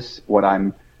what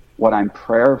I'm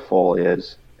prayerful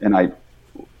is, and I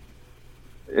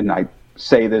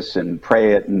say this and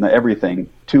pray it and everything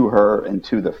to her and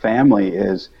to the family,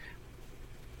 is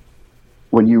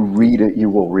when you read it, you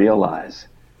will realize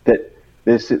that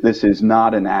this is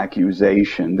not an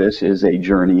accusation. This is a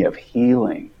journey of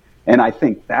healing. And I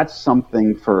think that's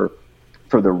something for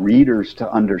the readers to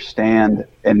understand,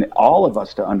 and all of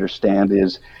us to understand,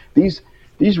 is these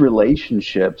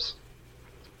relationships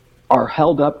are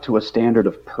held up to a standard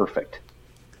of perfect.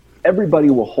 Everybody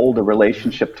will hold a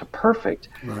relationship to perfect.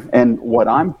 Right. And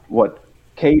what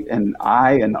Kate and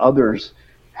I and others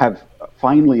have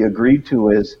finally agreed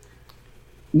to is,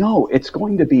 no, it's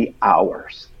going to be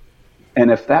ours. And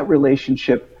if that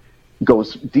relationship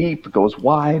goes deep, goes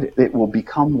wide, it will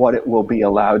become what it will be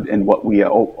allowed and what we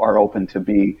are open to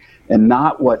be, and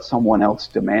not what someone else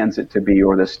demands it to be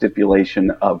or the stipulation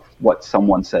of what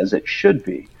someone says it should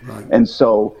be. Right. And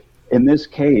so in this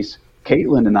case,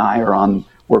 Caitlin and I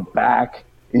we're back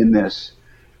in this,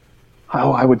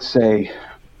 I would say,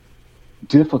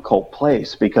 difficult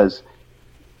place, because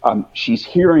she's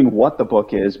hearing what the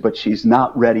book is, but she's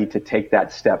not ready to take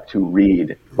that step to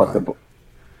read what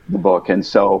the book. And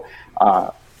so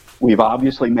we've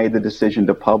obviously made the decision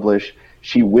to publish.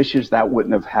 She wishes that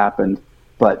wouldn't have happened,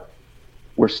 but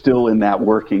we're still in that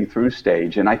working through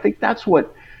stage. And I think that's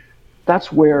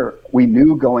where we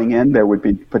knew going in there would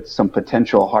be some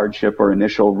potential hardship or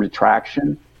initial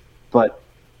retraction. But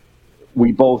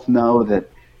we both know that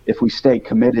if we stay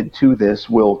committed to this,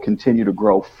 we'll continue to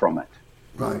grow from it.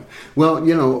 Right.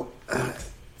 Well,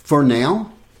 for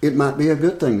now, it might be a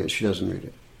good thing that she doesn't read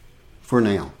it. For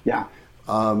now. Yeah.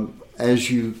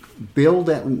 As you build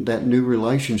that new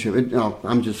relationship,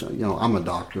 I'm a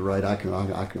doctor, right?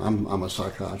 I'm a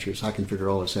psychiatrist. I can figure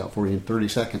all this out for you in 30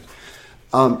 seconds.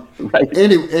 Right.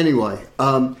 Anyway,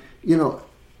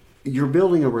 you're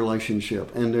building a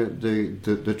relationship, and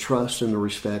the trust and the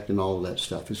respect and all of that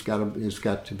stuff has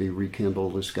got to be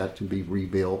rekindled. It's got to be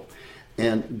rebuilt,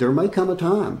 and there may come a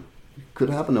time. Could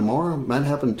happen tomorrow. Might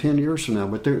happen 10 years from now.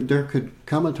 But there could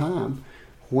come a time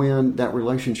when that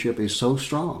relationship is so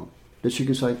strong that you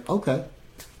can say, okay,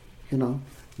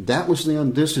 that was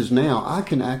then, this is now. I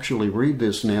can actually read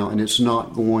this now, and it's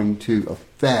not going to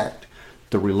affect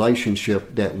the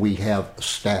relationship that we have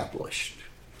established,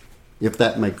 if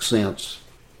that makes sense.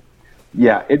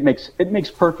 Yeah, it makes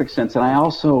perfect sense. And I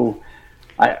also,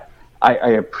 I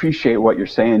appreciate what you're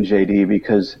saying, JD,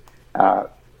 because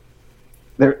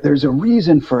there's a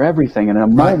reason for everything and a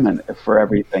moment for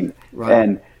everything. Right.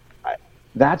 And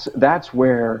that's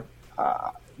where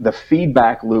the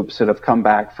feedback loops that have come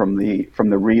back from the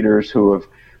readers who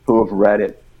have read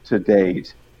it to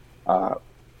date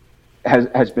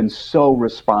has been so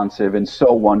responsive and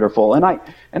so wonderful. And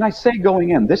I say going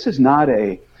in, this is not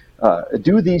a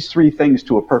do these three things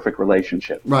to a perfect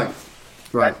relationship. Right.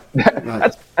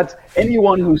 That's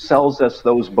anyone who sells us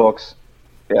those books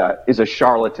is a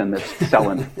charlatan that's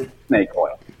selling snake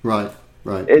oil. Right.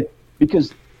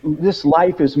 Because this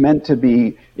life is meant to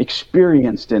be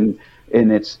experienced, and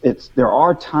there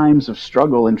are times of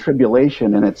struggle and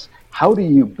tribulation, and it's how do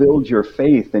you build your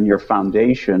faith and your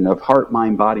foundation of heart,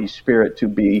 mind, body, spirit to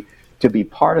be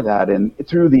part of that. And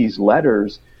through these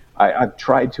letters, I've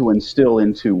tried to instill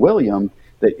into William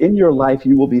that in your life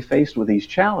you will be faced with these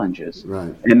challenges.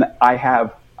 Right. And I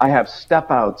have step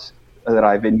outs that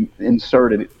I've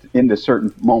inserted into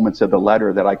certain moments of the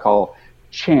letter that I call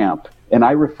Champ, and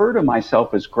I refer to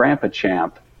myself as Grandpa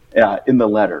Champ in the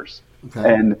letters.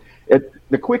 Okay. And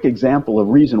the quick example of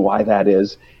reason why that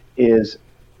is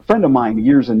a friend of mine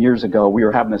years and years ago, we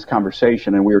were having this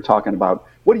conversation and we were talking about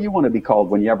what do you want to be called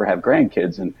when you ever have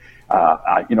grandkids? And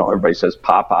everybody says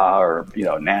Papa or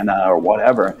Nana or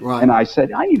whatever. Right. And I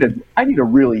said I need a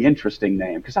really interesting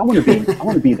name because I want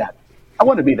to be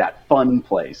that fun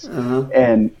place. Uh-huh.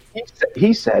 And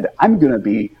he said I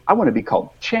want to be called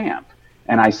Champ.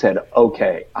 And I said,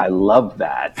 okay, I love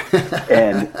that.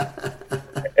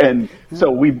 and so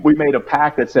we made a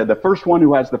pact that said the first one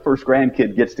who has the first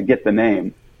grandkid gets to get the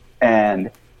name. And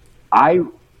I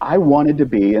wanted to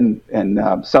be, and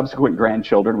subsequent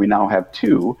grandchildren, we now have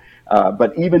two,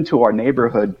 but even to our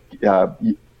neighborhood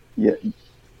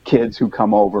kids who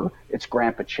come over, it's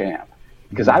Grandpa Champ.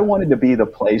 Because I wanted to be the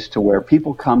place to where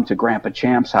people come to Grandpa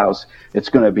Champ's house. It's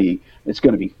going to be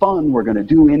fun. We're going to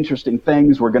do interesting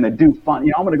things. We're going to do fun.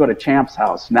 I'm going to go to Champ's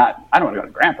house. I don't want to go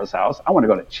to Grandpa's house. I want to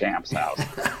go to Champ's house.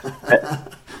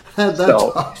 That's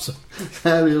awesome.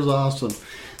 That is awesome.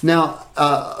 Now,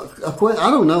 I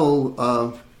don't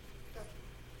know.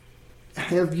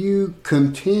 Have you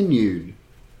continued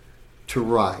to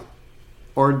write?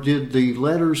 Or did the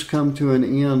letters come to an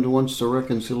end once the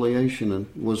reconciliation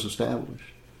was established?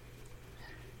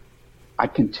 I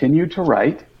continue to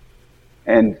write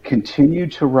and continue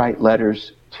to write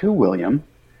letters to William,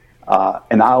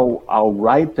 and I'll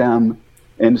write them.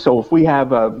 And so if we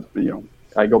have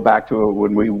I go back to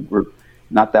when we were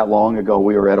not that long ago,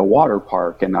 we were at a water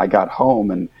park, and I got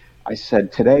home and I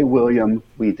said, "Today, William,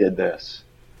 we did this,"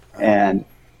 and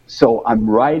so I'm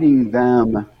writing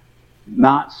them.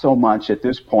 Not so much at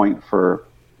this point for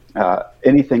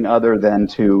anything other than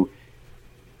to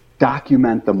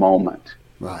document the moment,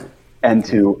 right, and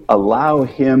to allow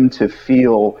him to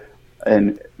feel,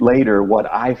 and later what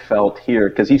I felt here,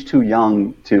 because he's too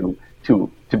young to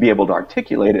be able to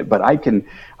articulate it. But I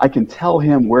can tell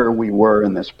him where we were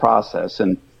in this process,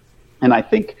 and I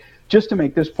think just to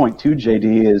make this point too,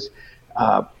 JD, is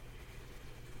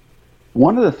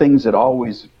one of the things that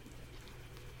always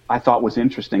I thought was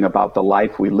interesting about the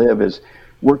life we live is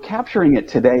we're capturing it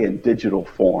today in digital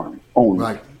form only.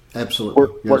 Right, absolutely.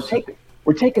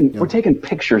 We're taking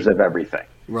pictures of everything.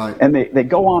 Right. And they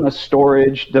go on a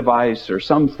storage device or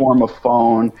some form of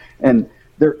phone, and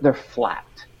they're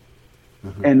flat.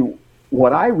 Mm-hmm. And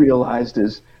what I realized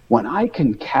is when I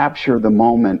can capture the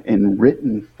moment in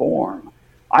written form,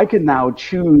 I can now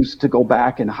choose to go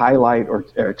back and highlight or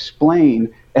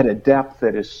explain at a depth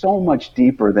that is so much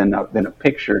deeper than a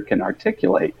picture can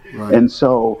articulate. Right. And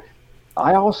so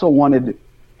I also wanted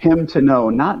him to know,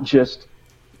 not just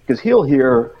because he'll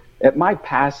hear at my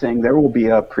passing, there will be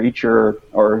a preacher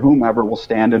or whomever will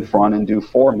stand in front and do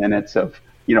 4 minutes of,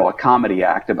 a comedy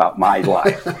act about my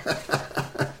life.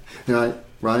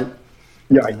 Right.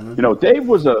 Yeah, Dave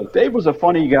was a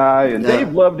funny guy, and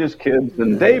Dave loved his kids,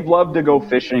 and Dave loved to go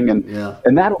fishing,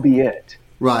 and that'll be it.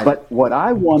 Right. But what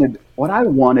I wanted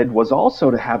was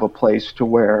also to have a place to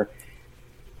where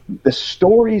the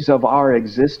stories of our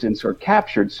existence are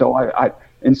captured. So I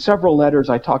in several letters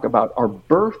I talk about our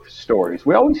birth stories.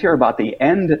 We always hear about the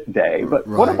end day, but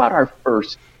what about our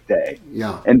first day?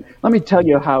 Yeah. And let me tell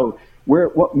you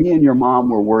what me and your mom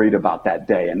were worried about that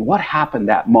day, and what happened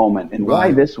that moment, and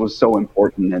why this was so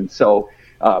important. And so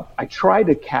I try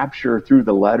to capture through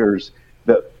the letters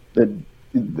the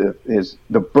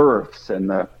births and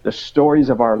the stories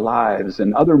of our lives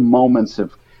and other moments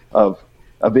of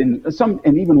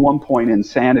even one point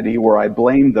insanity where I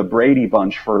blamed the Brady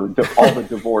Bunch for all the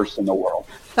divorce in the world.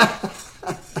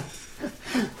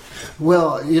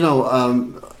 Well,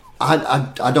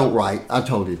 I don't write. I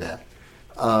told you that.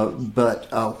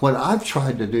 But what I've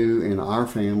tried to do in our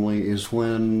family is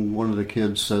when one of the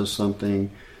kids says something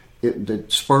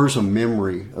that spurs a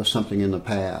memory of something in the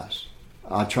past,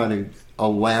 I try to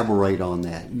elaborate on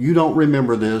that. You don't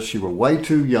remember this. You were way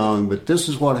too young, but this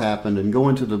is what happened, and go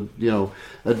into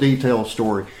a detailed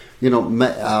story.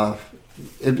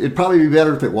 It'd probably be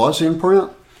better if it was in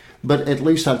print, but at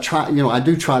least I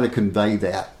do try to convey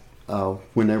that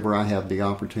whenever I have the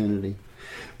opportunity.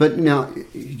 But now,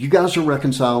 you guys are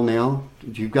reconciled now.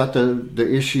 You've got the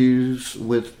issues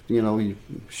with,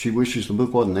 she wishes the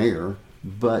book wasn't there,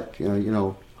 but,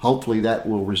 hopefully that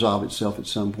will resolve itself at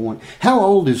some point. How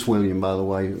old is William, by the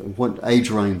way? What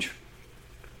age range?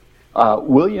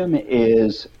 William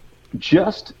is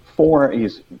just 4.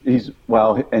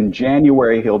 In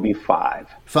January he'll be 5.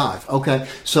 5, okay.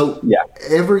 So yeah.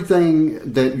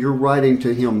 Everything that you're writing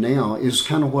to him now is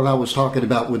kind of what I was talking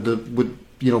about with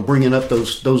bringing up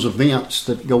those events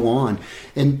that go on.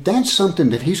 And that's something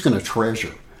that he's going to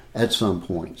treasure at some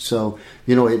point. So,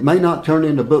 it may not turn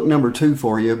into book number 2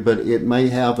 for you, but it may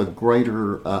have a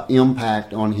greater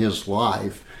impact on his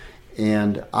life.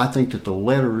 And I think that the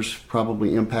letters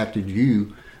probably impacted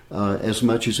you as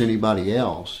much as anybody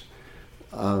else.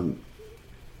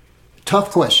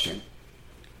 Tough question.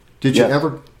 Did you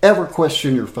ever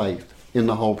question your faith in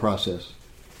the whole process?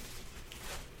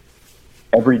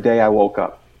 Every day I woke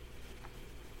up.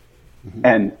 Mm-hmm.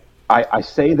 And I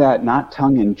say that not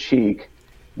tongue in cheek,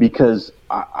 because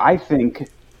I think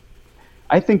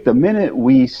the minute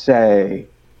we say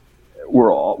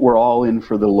we're all in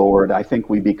for the Lord, I think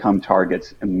we become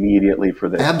targets immediately for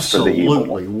the evil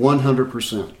one.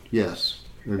 100%. Yes.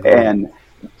 And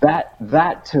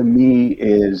that to me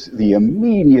is the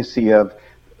immediacy of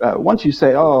once you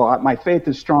say, "Oh, my faith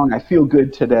is strong. I feel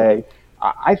good today."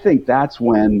 I think that's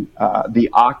when the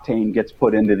octane gets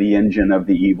put into the engine of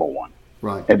the evil one.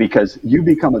 Right. And because you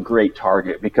become a great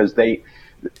target, because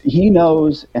he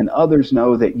knows and others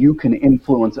know that you can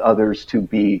influence others to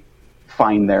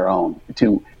find their own,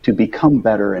 to become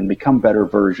better and become better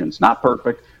versions. Not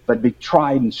perfect, but be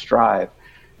tried and strive.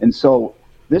 And so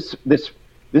this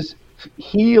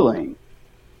healing,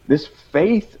 this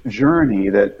faith journey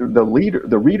that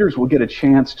the readers will get a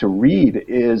chance to read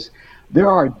is, there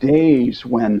are days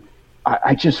when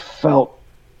I just felt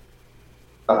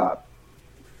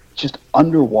just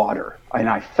underwater, and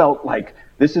I felt like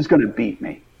this is going to beat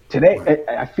me. Today,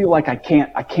 I feel like I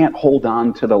can't hold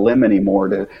on to the limb anymore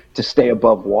to stay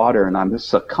above water, and I'm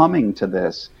succumbing to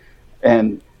this.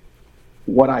 And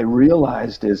what I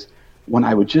realized is, when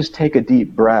I would just take a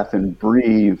deep breath and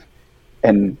breathe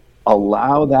and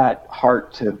allow that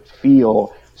heart to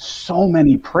feel, so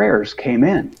many prayers came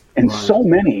in, and so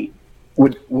many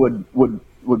would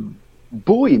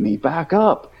buoy me back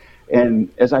up. And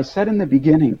as I said in the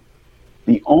beginning,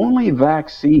 the only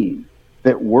vaccine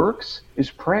that works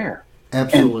is prayer.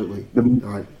 Absolutely.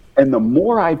 And the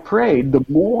more I prayed, the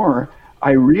more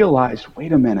I realized,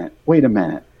 wait a minute.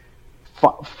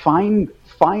 Find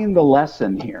the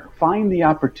lesson here. Find the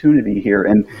opportunity here.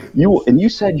 And you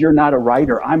said you're not a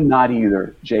writer. I'm not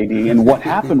either, JD. And what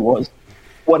happened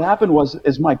was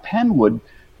as my pen would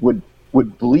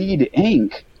bleed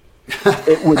ink,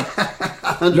 it would.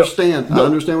 I understand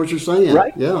what you're saying.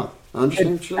 Right? Yeah, I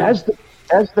understand what you're saying.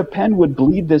 As the pen would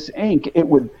bleed this ink,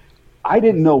 I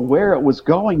didn't know where it was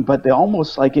going, but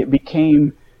almost like it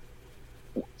became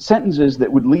sentences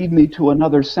that would lead me to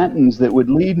another sentence that would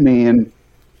lead me. And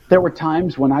there were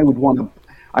times when I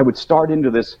would start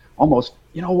into this almost,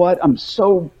 I'm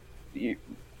so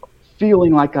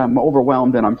feeling like I'm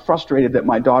overwhelmed and I'm frustrated that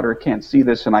my daughter can't see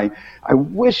this, and I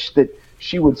wish that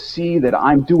she would see that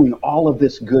I'm doing all of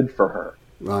this good for her.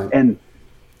 Right. And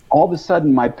all of a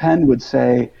sudden my pen would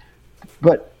say,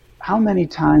 but how many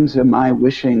times am I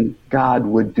wishing God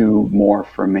would do more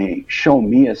for me? Show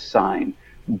me a sign.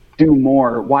 Do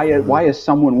more. Why is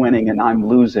someone winning and I'm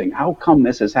losing? How come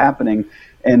this is happening?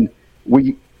 And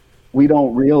we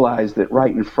don't realize that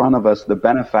right in front of us, the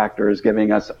benefactor is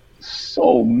giving us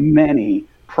so many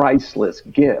priceless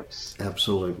gifts.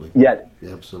 Absolutely.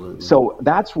 Absolutely. So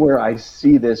that's where I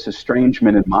see this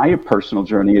estrangement in my personal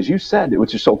journey, as you said,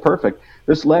 which is so perfect.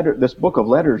 This book of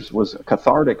letters was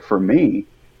cathartic for me.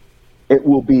 It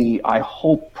will be, I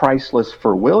hope, priceless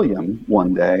for William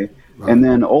one day. Right. And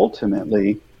then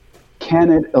ultimately,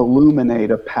 can it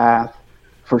illuminate a path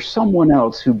for someone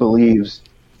else who believes,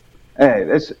 hey,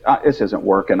 this isn't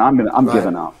working. I'm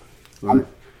giving up. Right.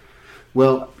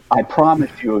 I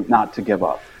promise you not to give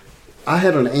up. I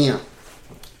had an aunt.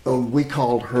 We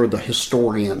called her the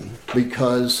historian,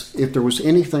 because if there was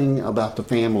anything about the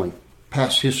family,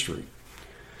 past history,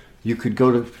 you could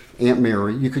go to Aunt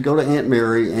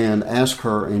Mary and ask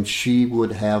her, and she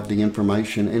would have the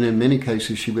information, and in many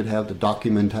cases she would have the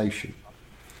documentation.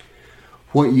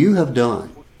 What you have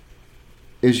done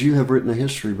is you have written a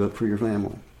history book for your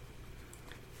family.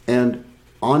 And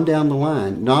on down the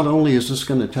line, not only is this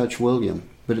going to touch William,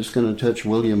 but it's going to touch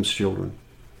William's children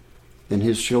and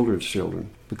his children's children,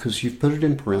 because you've put it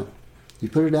in print, you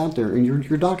put it out there, and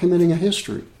you're documenting a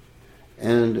history.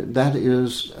 And that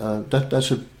is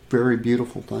that's a very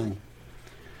beautiful thing.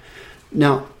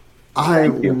 Now, I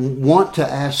want to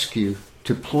ask you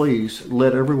to please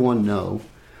let everyone know,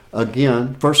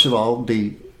 again, first of all,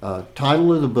 the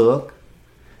title of the book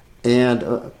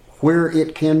and where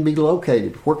it can be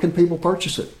located. Where can people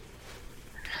purchase it?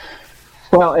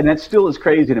 Well, and it still is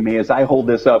crazy to me as I hold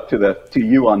this up to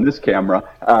you on this camera,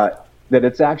 that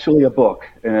it's actually a book,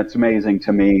 and it's amazing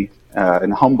to me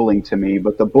and humbling to me.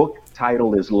 But the book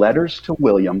title is Letters to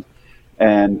William,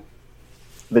 and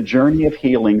the journey of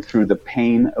healing through the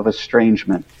pain of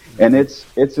estrangement. And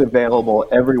it's available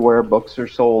everywhere books are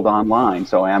sold online.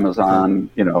 So Amazon,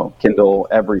 Kindle,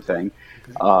 everything.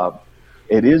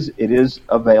 It is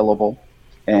available,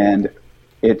 and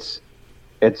it's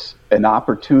an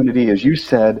opportunity, as you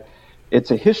said.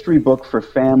 It's a history book for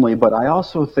family, but I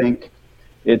also think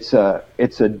it's a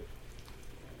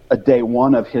day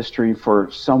one of history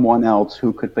for someone else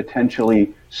who could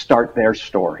potentially start their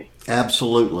story.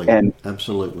 Absolutely.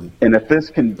 Absolutely. And if this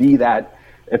can be that,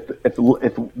 if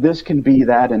this can be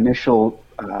that initial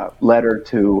letter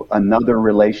to another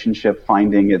relationship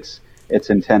finding its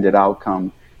intended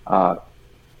outcome,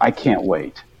 I can't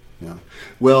wait. Yeah.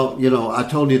 Well, I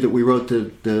told you that we wrote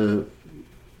the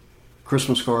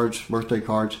Christmas cards, birthday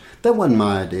cards. That wasn't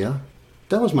my idea.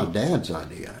 That was my dad's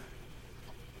idea.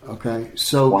 Okay.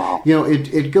 So, wow.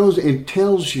 It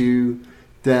tells you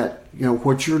that,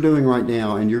 what you're doing right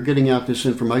now, and you're getting out this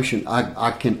information.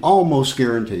 I can almost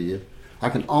guarantee you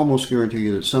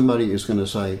that somebody is going to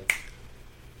say,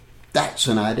 that's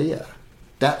an idea.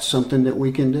 That's something that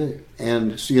we can do.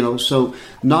 And, so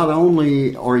not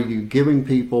only are you giving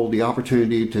people the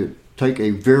opportunity to take a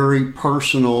very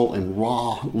personal and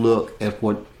raw look at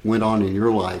what went on in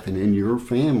your life and in your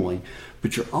family,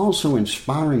 but you're also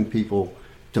inspiring people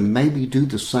to maybe do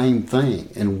the same thing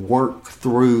and work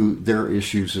through their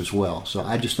issues as well. So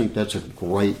I just think that's a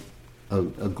great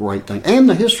thing. And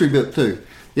the history book too.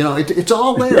 It's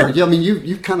all there. I mean,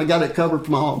 you've kind of got it covered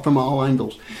from all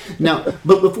angles. Now,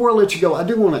 but before I let you go, I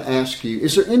do want to ask you: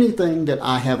 is there anything that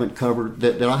I haven't covered,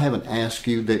 that I haven't asked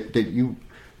you, that you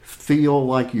feel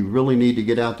like you really need to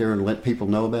get out there and let people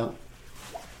know about?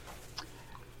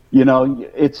 Well,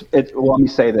 let me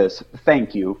say this.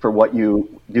 Thank you for what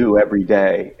you do every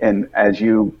day. And as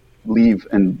you leave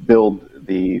and build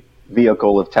the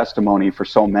vehicle of testimony for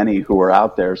so many who are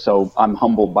out there. So I'm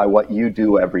humbled by what you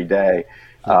do every day.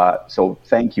 So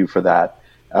thank you for that.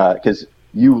 Because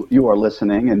you are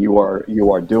listening and you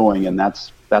are doing, and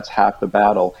that's half the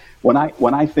battle. When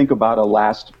I think about a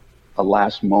last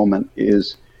moment, there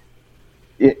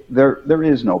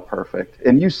is no perfect.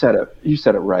 And you said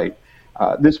it right.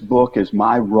 This book is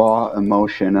my raw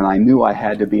emotion, and I knew I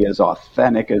had to be as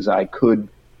authentic as I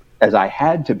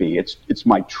had to be. It's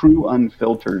my true,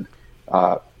 unfiltered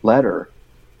letter,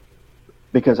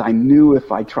 because I knew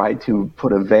if I tried to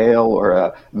put a veil or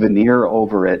a veneer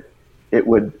over it, it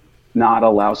would not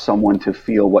allow someone to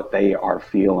feel what they are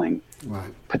feeling,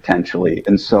 right, potentially.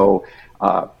 And so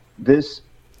this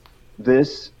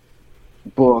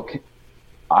book,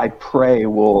 I pray,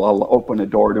 will open a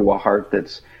door to a heart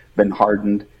that's been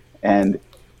hardened, and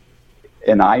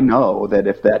I know that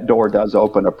if that door does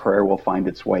open, a prayer will find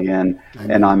its way in.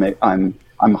 Amen. And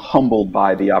I'm humbled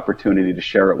by the opportunity to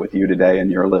share it with you today and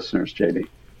your listeners, JB.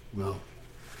 Well,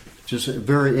 just a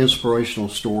very inspirational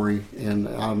story, and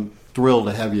I'm thrilled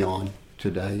to have you on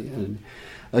today. And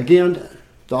again,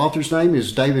 the author's name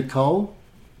is David Koll,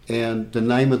 and the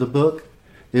name of the book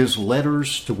is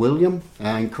Letters to William.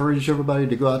 I encourage everybody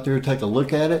to go out there and take a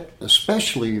look at it,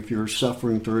 especially if you're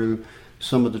suffering through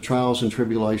some of the trials and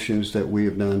tribulations that we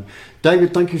have done.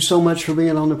 David, thank you so much for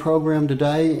being on the program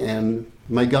today, and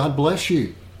may God bless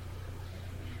you.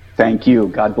 Thank you.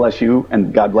 God bless you,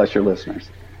 and God bless your listeners.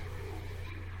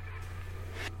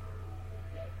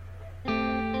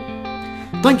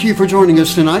 Thank you for joining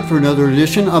us tonight for another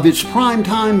edition of It's Prime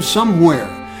Time Somewhere.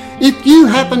 If you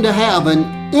happen to have an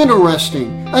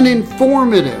interesting, an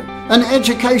informative, an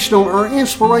educational, or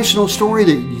inspirational story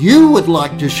that you would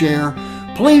like to share,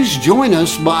 please join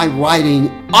us by writing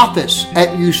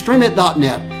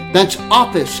office@ustreamit.net. That's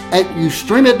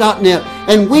office@ustreamit.net,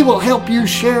 and we will help you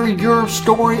share your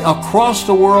story across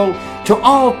the world to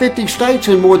all 50 states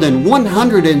and more than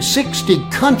 160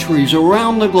 countries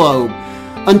around the globe.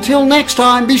 Until next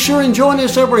time, be sure and join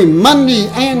us every Monday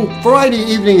and Friday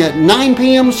evening at 9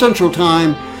 p.m. Central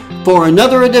Time for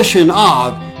another edition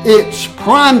of It's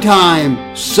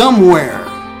Primetime Somewhere.